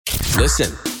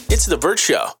Listen, it's The Burt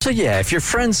Show. So yeah, if your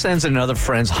friend sends another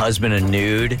friend's husband a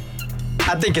nude,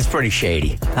 I think it's pretty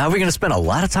shady. Are we going to spend a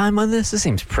lot of time on this? This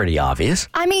seems pretty obvious.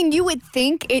 I mean, you would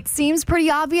think it seems pretty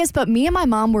obvious, but me and my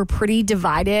mom were pretty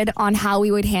divided on how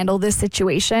we would handle this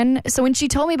situation. So when she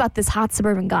told me about this hot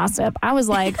suburban gossip, I was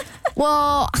like,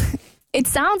 well, it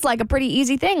sounds like a pretty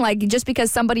easy thing. Like, just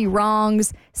because somebody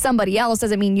wrongs somebody else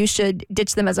doesn't mean you should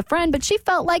ditch them as a friend. But she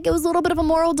felt like it was a little bit of a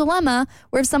moral dilemma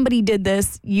where if somebody did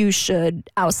this, you should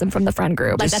oust them from the friend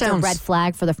group. Like, that's a red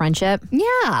flag for the friendship?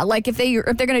 Yeah. Like, if they're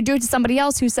going to do it to somebody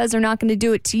else, who says they're not going to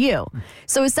do it to you?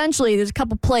 So essentially, there's a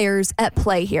couple players at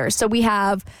play here. So we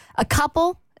have a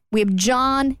couple. We have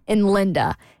John and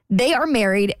Linda. They are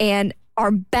married and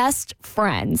are best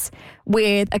friends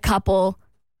with a couple,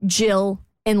 Jill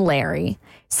and Larry.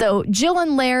 So Jill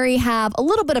and Larry have a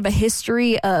little bit of a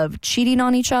history of cheating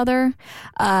on each other.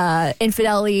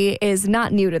 Infidelity is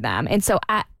not new to them. And so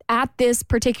at this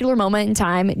particular moment in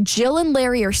time, Jill and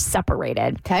Larry are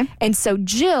separated. Okay. And so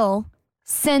Jill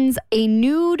sends a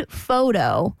nude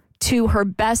photo to her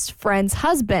best friend's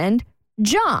husband,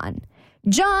 John.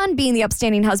 John, being the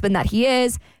upstanding husband that he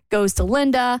is, goes to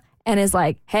Linda and is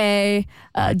like, hey,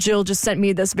 Jill just sent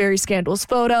me this very scandalous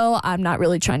photo. I'm not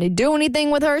really trying to do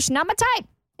anything with her. She's not my type.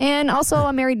 And also,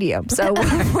 I'm married to you. So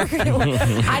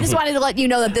I just wanted to let you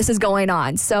know that this is going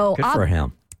on. So Good for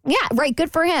him. Yeah, right.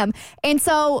 Good for him. And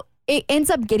so it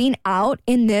ends up getting out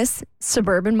in this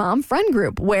suburban mom friend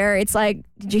group where it's like,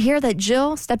 did you hear that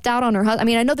Jill stepped out on her husband? I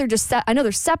mean, I know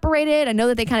they're separated. I know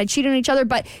that they kind of cheated on each other,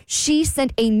 but she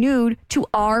sent a nude to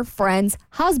our friend's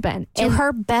husband. To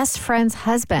her best friend's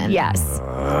husband? Yes.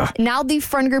 Now the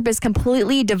friend group is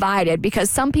completely divided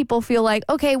because some people feel like,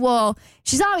 okay, well,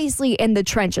 she's obviously in the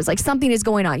trenches. Like, something is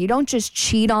going on. You don't just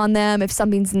cheat on them if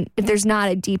there's not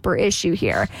a deeper issue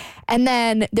here. And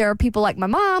then there are people like my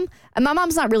mom, and my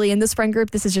mom's not really in this friend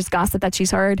group. This is just gossip that she's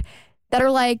heard, that are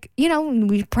like,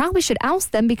 we probably should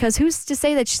oust them because who's to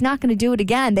say that she's not going to do it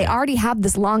again? They already have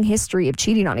this long history of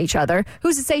cheating on each other.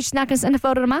 Who's to say she's not going to send a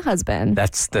photo to my husband?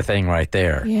 That's the thing right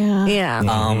there.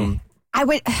 Yeah. I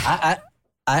would.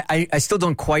 I still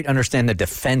don't quite understand the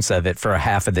defense of it for a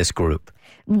half of this group.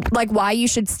 Like, why you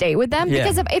should stay with them? Yeah.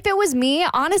 Because if it was me,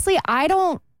 honestly, I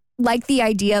don't like the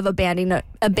idea of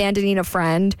abandoning a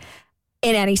friend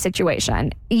in any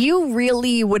situation. You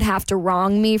really would have to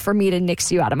wrong me for me to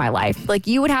nix you out of my life. Like,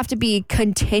 you would have to be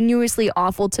continuously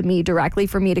awful to me directly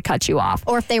for me to cut you off.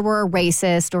 Or if they were a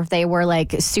racist, or if they were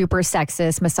like super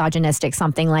sexist, misogynistic,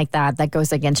 something like that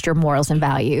goes against your morals and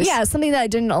values. Yeah, something that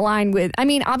didn't align with, I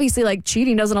mean, obviously, like,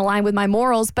 cheating doesn't align with my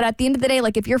morals, but at the end of the day,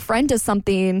 like, if your friend does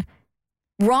something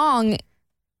wrong,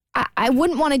 I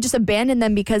wouldn't want to just abandon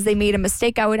them because they made a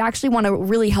mistake. I would actually want to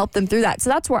really help them through that. So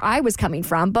that's where I was coming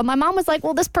from. But my mom was like,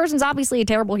 well, this person's obviously a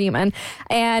terrible human.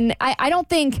 And I don't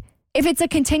think, if it's a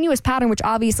continuous pattern, which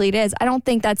obviously it is, I don't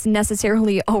think that's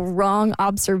necessarily a wrong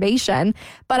observation.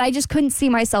 But I just couldn't see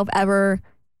myself ever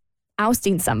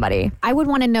ousting somebody. I would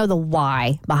want to know the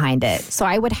why behind it. So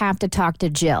I would have to talk to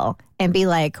Jill and be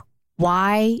like,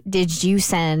 why did you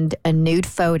send a nude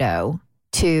photo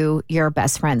to your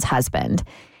best friend's husband?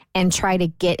 And try to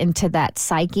get into that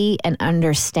psyche and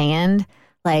understand,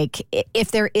 like, if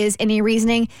there is any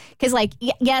reasoning. Because, like,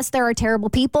 yes, there are terrible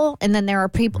people, and then there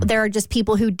are just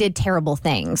people who did terrible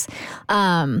things.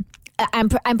 I'm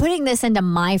putting this into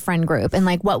my friend group, and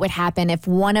like, what would happen if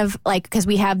one of, like, because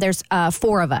there's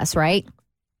 4 of us, right?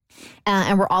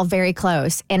 And we're all very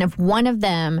close. And if one of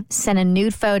them sent a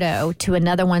nude photo to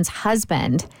another one's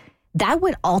husband, that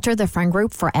would alter the friend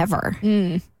group forever.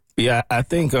 Yeah, I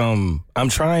think I'm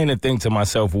trying to think to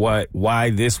myself why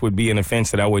this would be an offense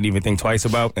that I wouldn't even think twice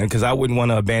about, and because I wouldn't want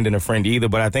to abandon a friend either.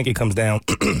 But I think it comes down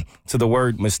to the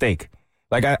word mistake.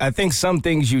 Like, I think some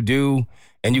things you do,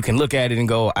 and you can look at it and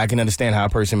go, I can understand how a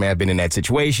person may have been in that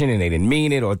situation and they didn't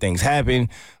mean it, or things happen.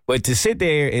 But to sit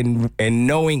there and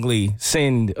knowingly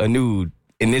send a nude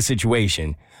in this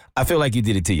situation, I feel like you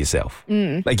did it to yourself.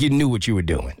 Like, you knew what you were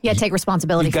doing. Yeah, take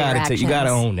responsibility for your actions. You got to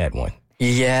own that one.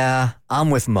 Yeah,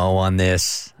 I'm with Mo on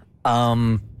this.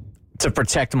 To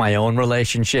protect my own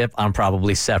relationship, I'm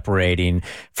probably separating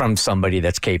from somebody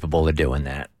that's capable of doing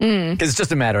that. Because it's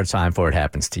just a matter of time before it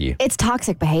happens to you. It's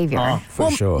toxic behavior.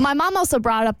 For sure. My mom also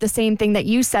brought up the same thing that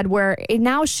you said, where it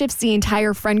now shifts the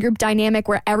entire friend group dynamic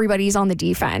where everybody's on the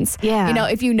defense. Yeah.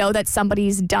 If you know that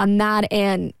somebody's done that,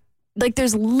 and like,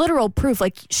 there's literal proof.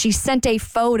 Like, she sent a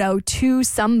photo to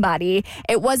somebody.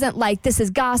 It wasn't like, this is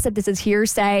gossip, this is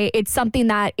hearsay. It's something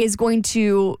that is going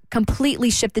to completely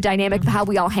shift the dynamic of how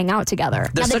we all hang out together.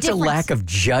 There's such a lack of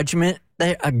judgment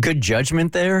a good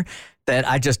judgment there that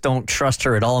I just don't trust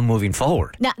her at all moving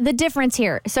forward. Now, the difference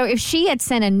here. So if she had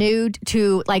sent a nude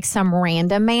to like some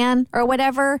random man or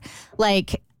whatever,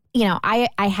 like, you know, I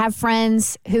have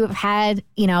friends who have had,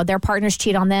 you know, their partners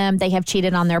cheat on them. They have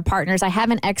cheated on their partners. I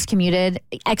haven't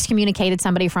excommunicated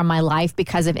somebody from my life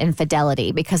because of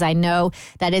infidelity, because I know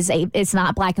that it's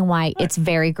not black and white. It's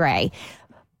very gray.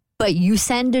 But you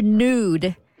send a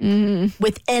nude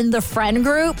within the friend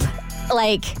group,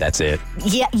 like, that's it.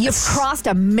 Yeah, you've crossed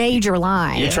a major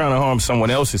line. You're trying to harm someone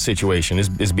else's situation.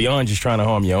 It's beyond just trying to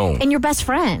harm your own. And your best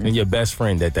friend. And your best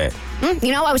friend at that.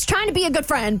 You know, I was trying to be a good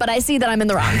friend, but I see that I'm in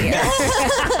the wrong here.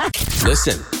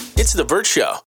 Listen, it's The Vert Show.